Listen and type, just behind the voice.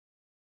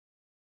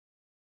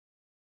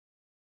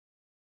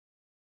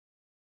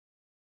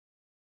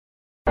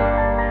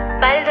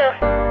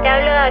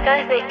acá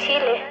desde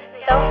Chile.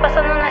 Estamos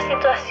pasando una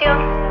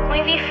situación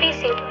muy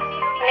difícil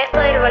en esto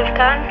del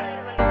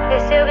volcán.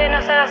 Deseo que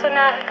nos hagas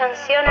una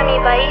canción a mi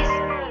país.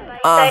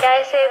 Te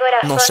agradece de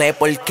corazón. No sé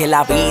por qué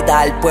la vida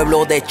al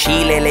pueblo de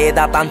Chile le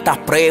da tantas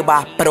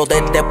pruebas, pero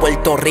desde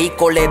Puerto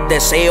Rico les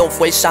deseo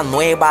fuerza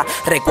nueva.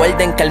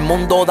 Recuerden que el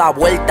mundo da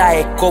vuelta,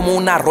 es como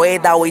una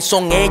rueda. Hoy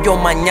son ellos,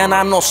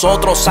 mañana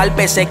nosotros,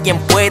 sálvese quien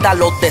pueda.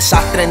 Los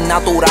desastres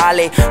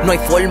naturales, no hay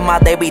forma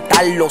de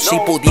evitarlos. Si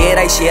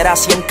pudiera hiciera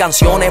 100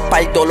 canciones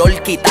para el dolor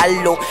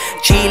quitarlo.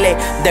 Chile,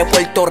 de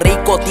Puerto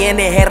Rico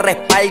tienes el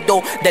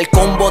respaldo del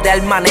combo de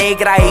Alma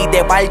Negra y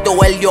de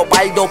Valdo, el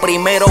leopqldo.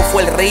 Primero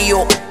fue el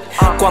río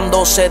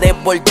cuando se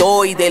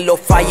desbordó, y de los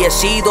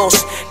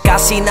fallecidos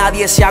casi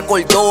nadie se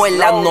acordó. En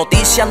las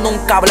noticias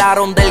nunca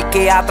hablaron del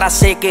que atrás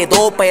se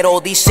quedó, pero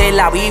dice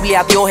la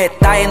Biblia, Dios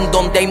está en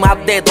donde hay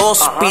más de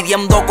dos.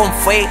 Pidiendo con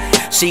fe,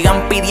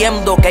 sigan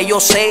pidiendo, que yo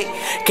sé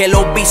que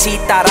los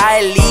visitará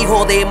el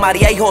Hijo de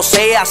María y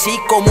José. Así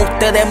como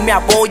ustedes me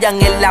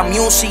apoyan en la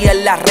Miusec y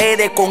en las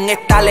redes, con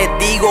esta les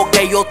digo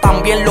que yo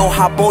también los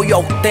apoyo a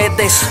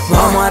ustedes.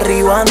 Vamos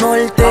arriba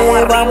norte,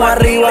 vamos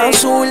arriba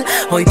sur.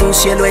 Hoy tu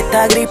cielo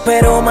está gris,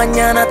 pero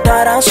mañana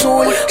estará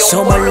azul.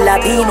 Somos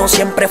latinos,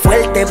 siempre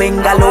fuerte,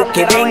 venga lo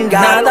que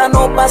venga. Nada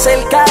nos va a hacer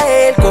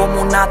caer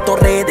como una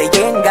torre de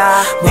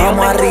Jenga.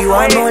 Vamos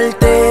arriba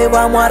norte,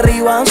 vamos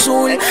arriba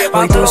sur.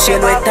 Hoy tu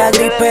cielo está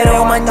gris,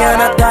 pero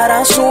mañana estará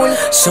azul.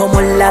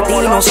 Somos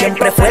latinos,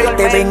 siempre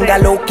fuerte, venga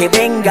lo que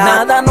venga.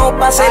 Nada nos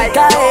va a hacer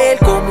caer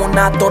como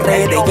una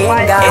torre de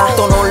Jenga.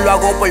 Esto no lo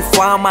hago por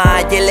fama.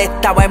 Ayer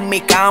estaba en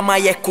mi cama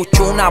y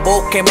escuché una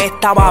voz que me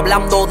estaba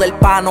hablando del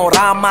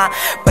panorama.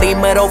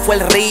 Primero fue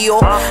el río,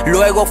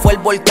 luego fue el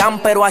volcán,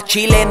 pero a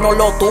Chile no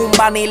lo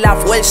tumba ni la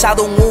fuerza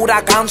de un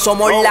huracán.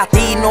 Somos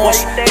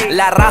latinos,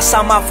 la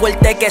raza más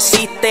fuerte que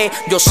existe.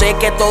 Yo sé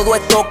que todo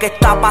esto que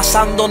está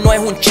pasando no es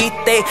un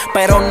chiste,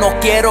 pero no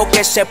quiero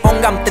que se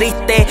pongan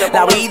tristes.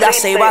 La vida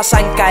se basa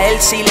en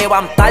caerse y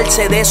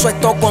levantarse, de eso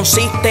esto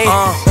consiste.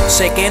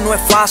 Sé que no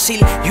es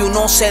fácil y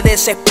uno se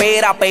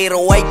desespera, pero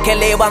hay que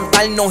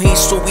levantarnos y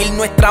subir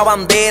nuestra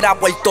bandera.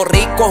 Puerto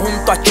Rico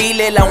junto a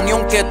Chile, la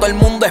unión que todo el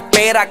mundo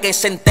espera, que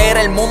se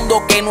entere el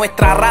mundo que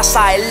nuestra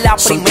raza es la primera.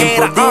 Son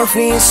tiempos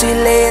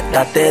difíciles,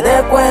 date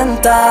de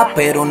cuenta,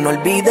 pero no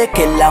olvides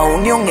que en la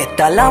unión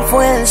está la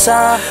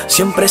fuerza.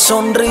 Siempre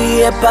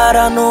sonríe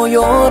para no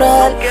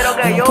llorar.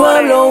 Un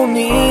pueblo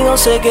unido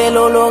sé que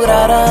lo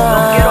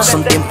logrará.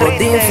 Son tiempos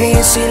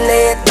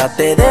difíciles,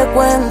 date de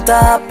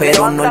cuenta,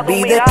 pero no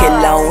olvides que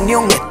en la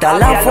unión está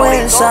la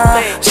fuerza.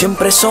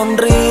 Siempre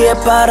sonríe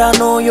para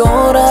no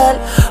llorar.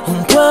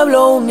 Un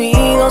pueblo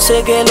unido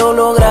sé que lo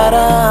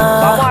logrará.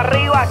 Vamos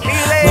arriba, Chile.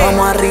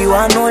 Vamos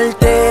arriba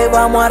norte,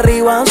 vamos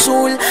arriba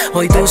sur.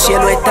 Hoy tu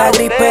cielo está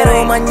gris,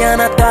 pero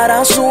mañana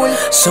estará azul.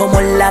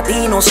 Somos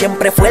latinos,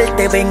 siempre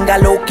fuerte, venga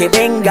lo que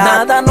venga.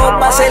 Nada nos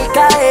va a hacer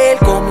caer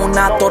como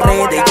una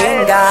torre de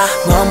Jenga.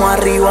 Vamos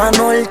arriba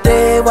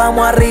norte,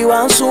 vamos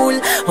arriba sur.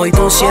 Hoy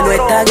tu cielo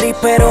está gris,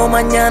 pero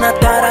mañana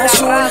estará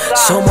azul.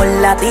 Somos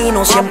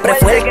latinos, siempre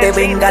fuerte,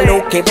 venga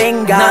lo que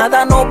venga.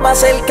 Nada nos va a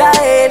hacer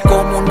caer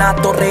como una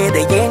torre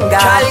de Jenga.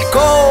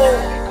 Chalco,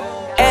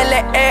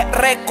 LE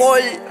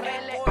Record,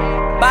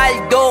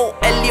 Valdo,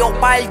 el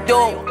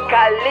leopqldo,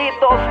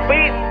 Carlitos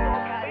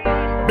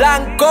Beat,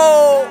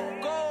 Blanco,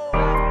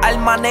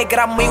 Alma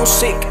Negra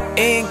Miusec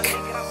Inc.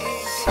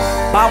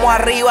 Vamos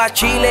arriba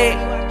Chile,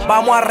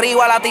 vamos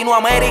arriba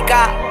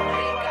Latinoamérica.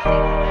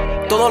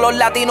 Todos los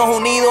latinos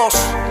unidos.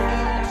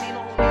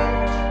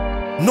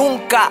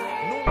 Nunca,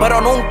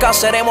 pero nunca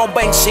seremos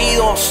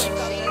vencidos.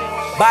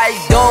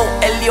 Valdo,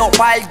 el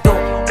leopqldo.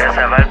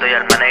 Gracias Valdo y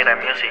Alma Negra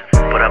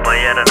Miusec por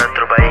apoyar a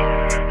nuestro país.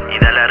 Y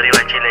dale arriba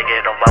Chile,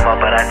 que nos vamos a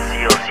parar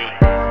sí o sí.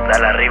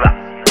 Dale arriba.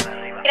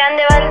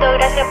 Grande Valdo,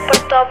 gracias por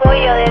tu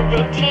apoyo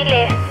desde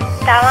Chile.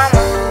 Te amamos.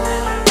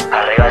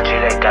 Arriba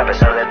Chile, que a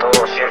pesar de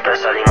todo siempre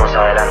salimos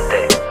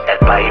adelante. El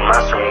país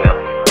más unido.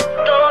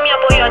 Todo mi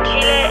apoyo a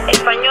Chile,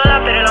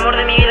 española, pero el amor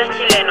de mi vida es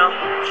chileno.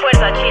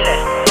 Fuerza Chile.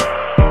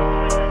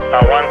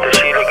 Aguante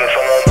Chile, que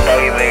somos un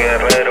país de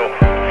guerreros.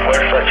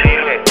 Fuerza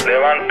Chile,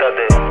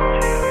 levántate.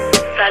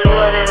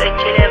 Saludos desde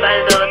Chile,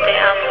 Valdo, te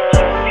amo.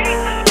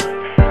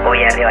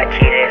 Hoy arriba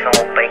Chile, somos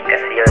un país que ha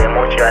salido de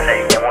mucho y va a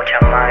salir de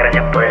muchas más.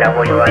 Gracias por el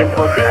apoyo, Valdo.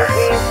 Tiempos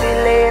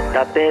difíciles,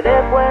 date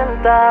de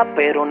cuenta,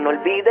 pero no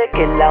olvides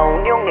que en la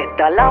unión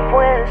está la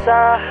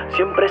fuerza.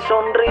 Siempre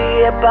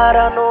sonríe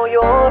para no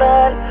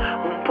llorar.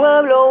 Un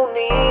pueblo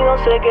unido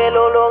sé que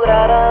lo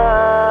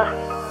logrará.